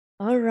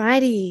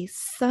Alrighty,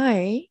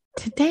 so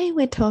today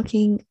we're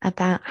talking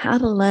about how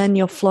to learn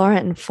your flora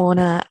and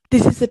fauna.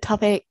 This is a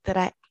topic that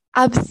I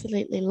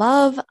absolutely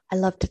love. I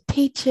love to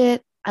teach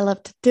it. I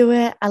love to do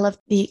it. I love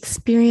the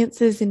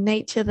experiences in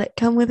nature that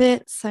come with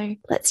it. So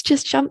let's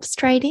just jump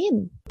straight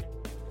in.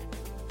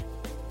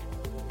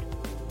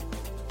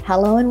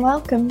 Hello and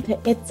welcome to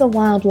It's a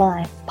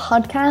Wildlife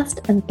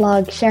podcast and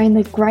blog sharing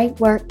the great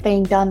work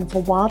being done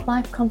for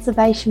wildlife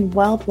conservation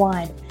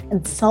worldwide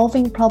and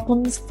solving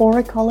problems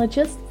for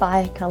ecologists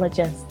by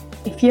ecologists.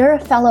 If you're a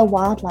fellow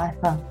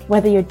wildlifer,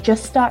 whether you're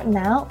just starting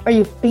out or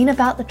you've been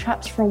about the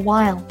traps for a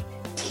while,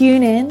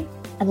 tune in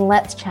and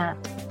let's chat.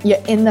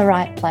 You're in the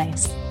right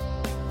place.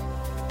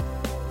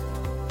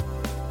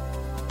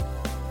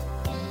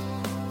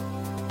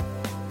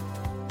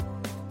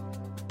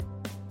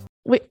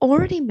 We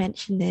already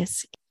mentioned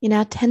this in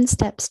our 10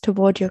 steps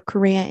toward your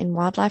career in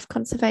wildlife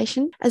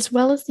conservation, as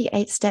well as the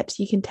 8 steps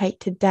you can take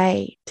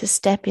today to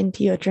step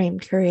into your dream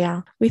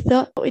career. We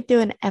thought we'd do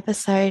an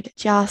episode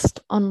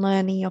just on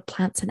learning your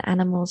plants and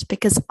animals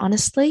because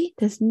honestly,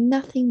 there's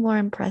nothing more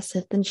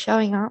impressive than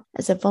showing up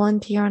as a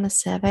volunteer on a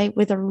survey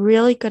with a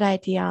really good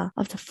idea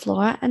of the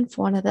flora and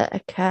fauna that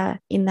occur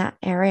in that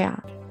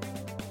area.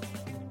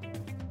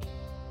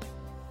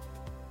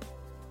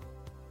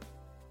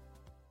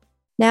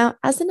 Now,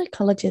 as an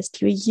ecologist,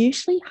 you are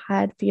usually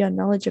hired for your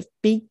knowledge of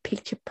big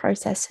picture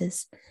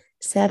processes,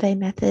 survey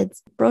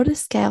methods, broader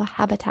scale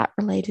habitat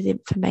related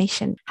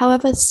information.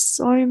 However,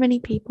 so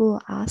many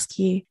people ask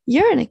you,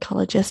 you're an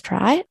ecologist,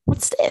 right?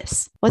 What's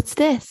this? What's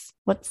this?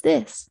 What's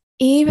this?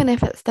 Even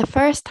if it's the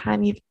first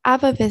time you've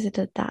ever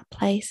visited that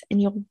place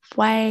and you're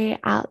way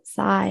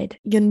outside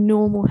your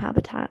normal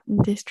habitat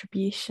and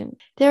distribution.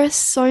 There are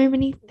so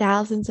many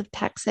thousands of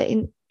taxa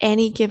in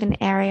any given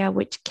area,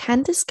 which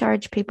can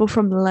discourage people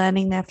from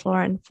learning their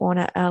flora and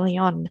fauna early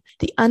on.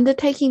 The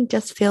undertaking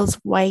just feels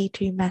way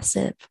too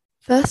massive.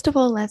 First of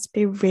all, let's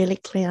be really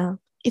clear.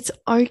 It's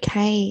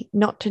okay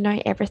not to know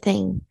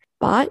everything,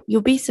 but you'll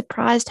be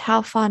surprised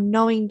how far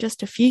knowing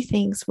just a few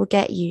things will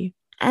get you.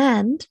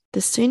 And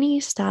the sooner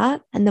you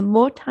start and the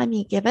more time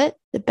you give it,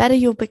 the better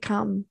you'll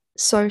become.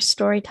 So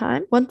story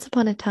time. Once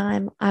upon a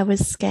time, I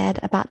was scared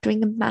about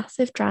doing a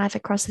massive drive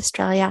across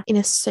Australia in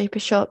a super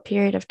short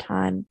period of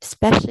time,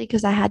 especially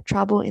because I had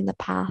trouble in the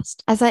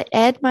past. As I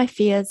aired my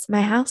fears,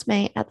 my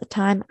housemate at the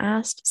time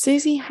asked,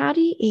 "Susie, how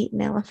do you eat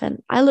an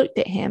elephant?" I looked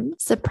at him,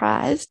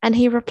 surprised, and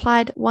he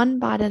replied, "One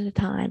bite at a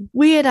time."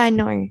 Weird, I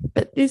know,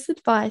 but this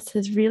advice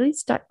has really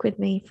stuck with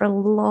me for a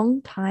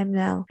long time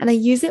now, and I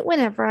use it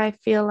whenever I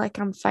feel like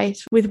I'm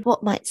faced with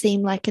what might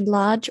seem like a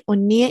large or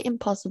near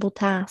impossible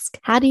task.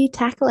 How do you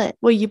tackle it?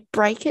 Well, you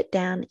break it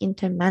down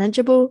into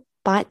manageable,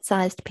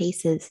 bite-sized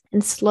pieces,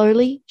 and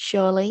slowly,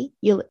 surely,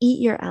 you'll eat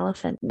your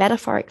elephant,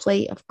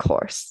 metaphorically, of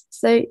course.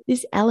 So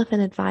this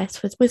elephant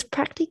advice was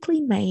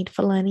practically made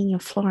for learning your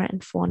flora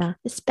and fauna,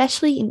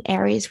 especially in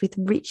areas with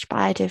rich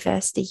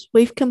biodiversity.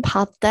 We've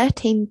compiled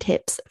 13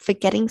 tips for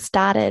getting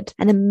started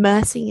and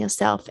immersing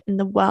yourself in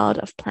the world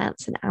of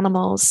plants and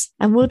animals,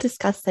 and we'll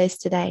discuss those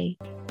today.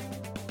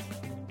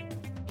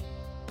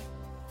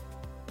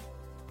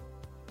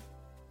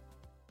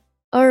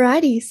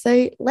 Alrighty,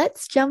 so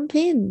let's jump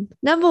in.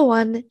 Number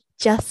 1,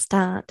 just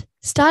start.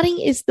 Starting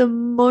is the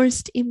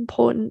most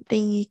important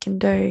thing you can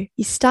do.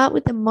 You start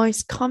with the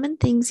most common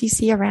things you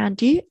see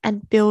around you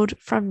and build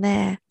from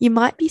there. You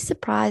might be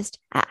surprised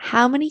at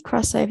how many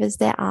crossovers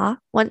there are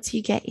once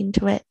you get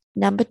into it.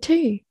 Number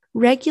 2,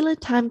 regular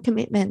time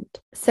commitment.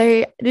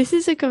 So this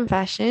is a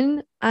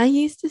confession. I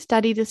used to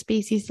study the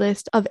species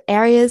list of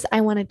areas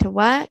I wanted to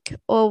work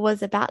or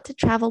was about to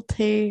travel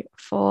to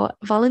for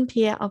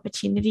volunteer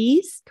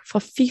opportunities for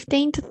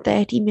 15 to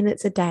 30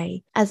 minutes a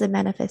day as a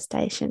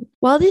manifestation.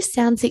 While this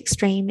sounds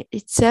extreme,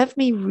 it served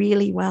me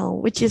really well,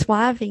 which is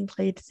why I've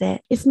included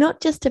it. It's not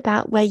just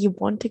about where you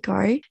want to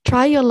go.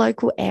 Try your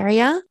local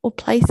area or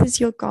places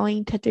you're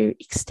going to do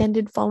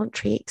extended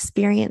voluntary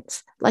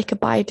experience, like a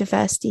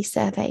biodiversity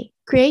survey.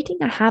 Creating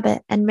a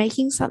habit and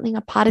making something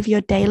a part of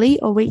your daily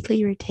or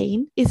weekly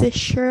routine is a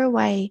sure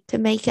way to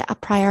make it a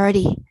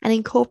priority and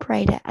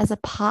incorporate it as a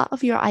part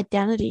of your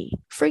identity.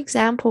 For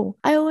example,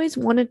 I always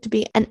wanted to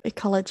be an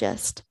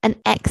ecologist, an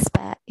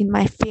expert in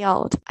my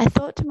field. I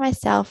thought to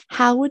myself,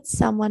 how would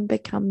someone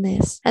become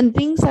this? And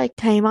things I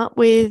came up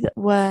with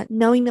were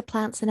knowing the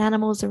plants and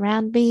animals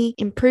around me,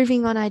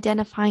 improving on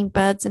identifying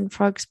birds and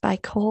frogs by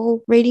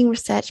call, reading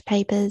research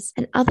papers,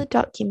 and other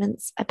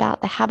documents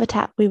about the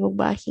habitat we were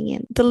working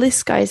in. The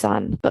list goes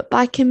on, but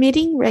by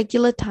committing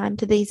regular time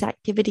to these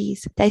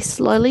activities, they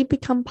slowly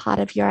become part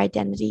of your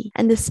identity,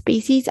 and the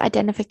species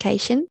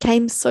identification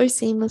came so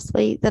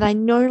seamlessly that I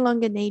no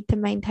longer need to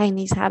maintain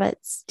these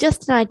habits.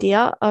 Just an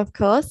idea, of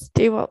course.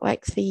 Do what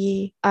works for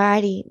you.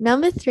 Alrighty,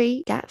 number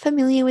 3, get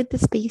familiar with the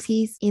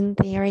species in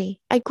theory.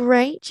 A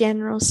great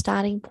general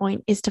starting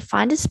point is to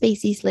find a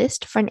species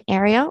list for an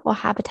area or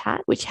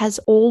habitat which has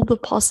all the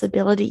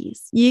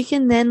possibilities. You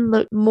can then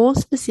look more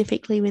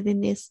specifically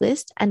within this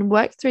list and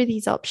work through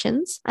these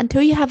options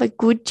until you have a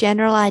good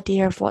general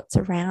idea of what's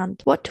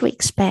around, what to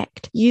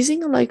expect.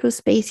 Using a local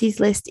species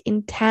list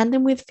in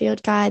tandem with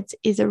field guides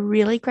is a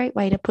really great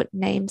way to put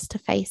names to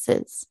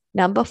faces.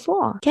 Number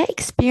 4, get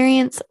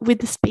experience with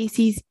the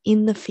species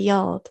in the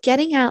field.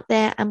 Getting out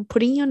there and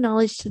putting your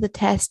knowledge to the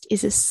test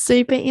is a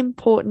super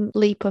important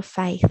leap of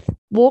faith.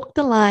 Walk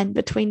the line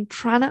between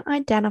trying to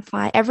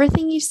identify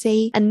everything you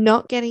see and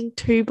not getting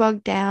too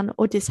bogged down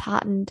or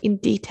disheartened in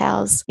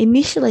details.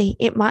 Initially,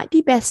 it might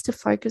be best to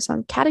focus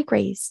on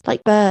categories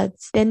like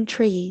birds, then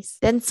trees,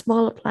 then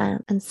smaller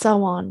plants, and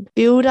so on.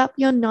 Build up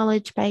your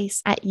knowledge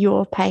base at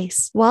your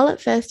pace. While at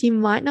first you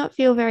might not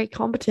feel very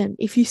competent,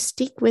 if you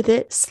stick with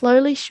it,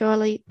 slowly,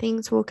 surely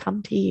things will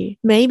come to you.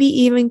 Maybe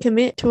even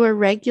commit to a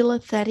regular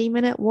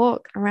 30-minute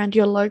walk around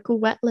your local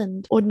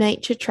wetland or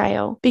nature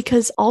trail,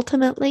 because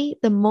ultimately,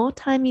 the more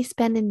time you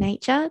spend in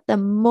nature, the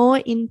more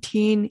in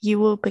tune you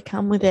will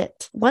become with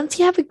it. Once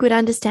you have a good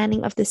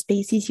understanding of the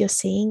species you're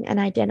seeing and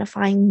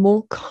identifying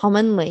more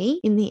commonly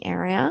in the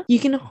area, you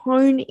can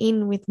hone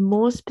in with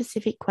more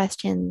specific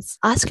questions.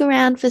 Ask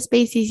around for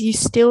species you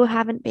still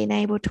haven't been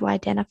able to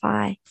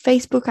identify.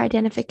 Facebook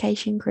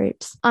identification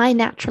groups,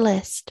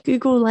 iNaturalist,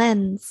 Google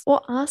Lens,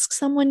 or ask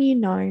someone you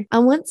know.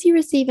 And once you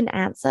receive an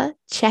answer,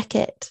 check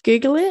it.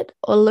 Google it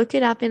or look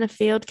it up in a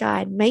field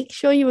guide. Make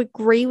sure you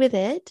agree with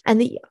it and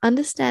that you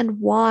understand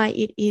why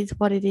it is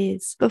what it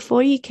is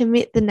before you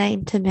commit the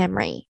name to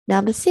memory.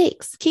 Number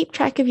 6, keep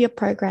track of your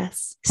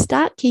progress.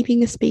 Start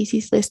keeping a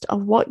species list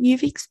of what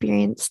you've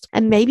experienced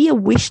and maybe a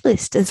wish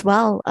list as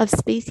well of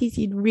species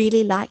you'd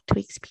really like to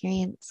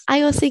experience.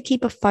 I also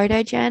keep a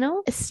photo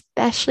journal,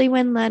 especially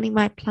when learning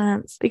my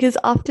plants, because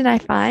often I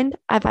find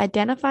I've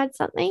identified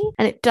something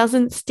and it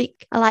doesn't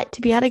stick. I like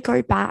to be able to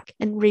go back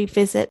and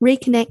revisit,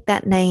 reconnect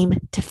that name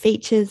to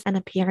features and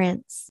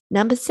appearance.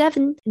 Number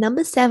 7,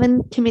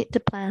 commit to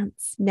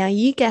plants. Now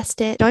you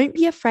guessed it, don't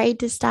be afraid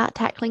to start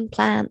tackling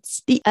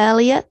plants. The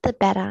earlier, the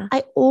better.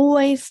 I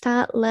always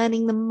start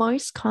learning the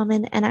most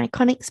common and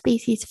iconic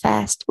species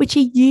first, which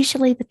are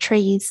usually the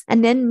trees,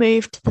 and then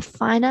move to the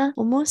finer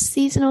or more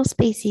seasonal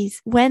species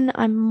when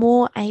I'm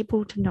more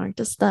able to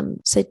notice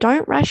them. So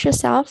don't rush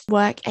yourself,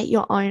 work at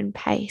your own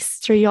pace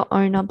through your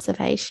own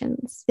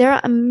observations. There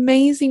are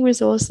amazing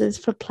resources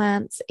for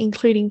plants,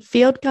 including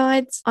field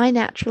guides,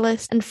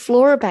 iNaturalist, and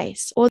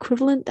Florabase or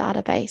equivalent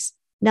database.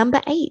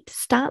 Number 8,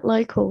 start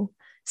local.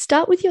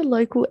 Start with your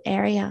local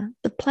area,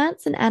 the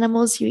plants and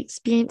animals you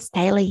experience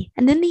daily,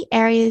 and then the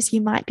areas you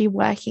might be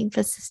working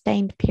for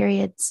sustained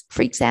periods.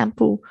 For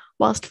example,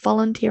 whilst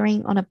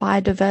volunteering on a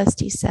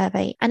biodiversity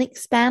survey, and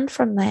expand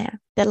from there.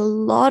 That a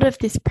lot of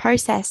this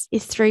process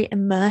is through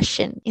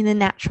immersion in the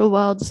natural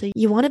world, so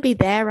you want to be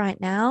there right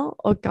now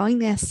or going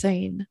there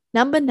soon.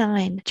 Number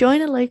 9,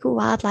 join a local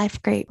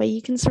wildlife group where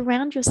you can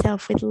surround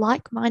yourself with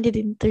like-minded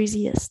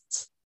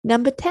enthusiasts.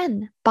 Number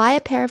 10, buy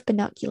a pair of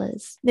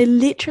binoculars. They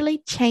literally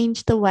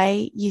change the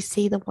way you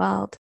see the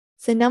world.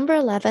 So number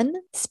 11,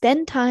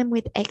 spend time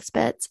with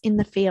experts in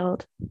the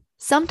field.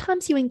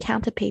 Sometimes you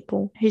encounter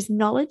people whose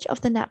knowledge of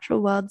the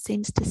natural world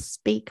seems to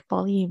speak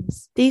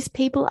volumes. These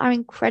people are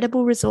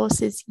incredible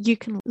resources you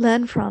can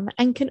learn from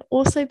and can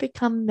also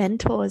become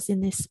mentors in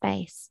this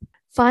space.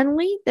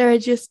 Finally, there are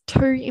just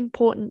 2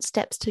 important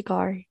steps to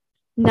go.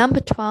 Number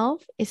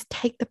 12 is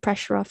take the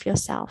pressure off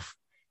yourself.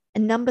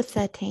 And number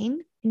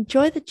 13,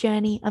 enjoy the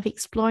journey of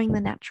exploring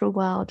the natural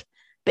world,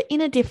 but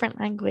in a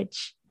different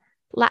language,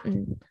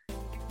 Latin.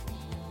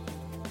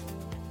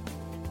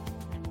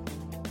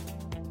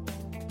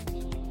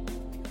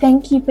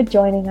 Thank you for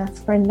joining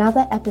us for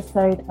another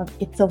episode of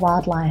It's a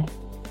Wildlife.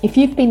 If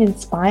you've been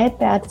inspired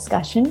by our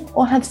discussion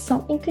or have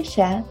something to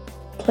share,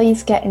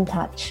 please get in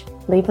touch,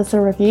 leave us a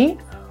review,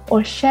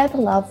 or share the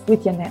love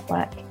with your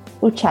network.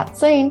 We'll chat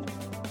soon.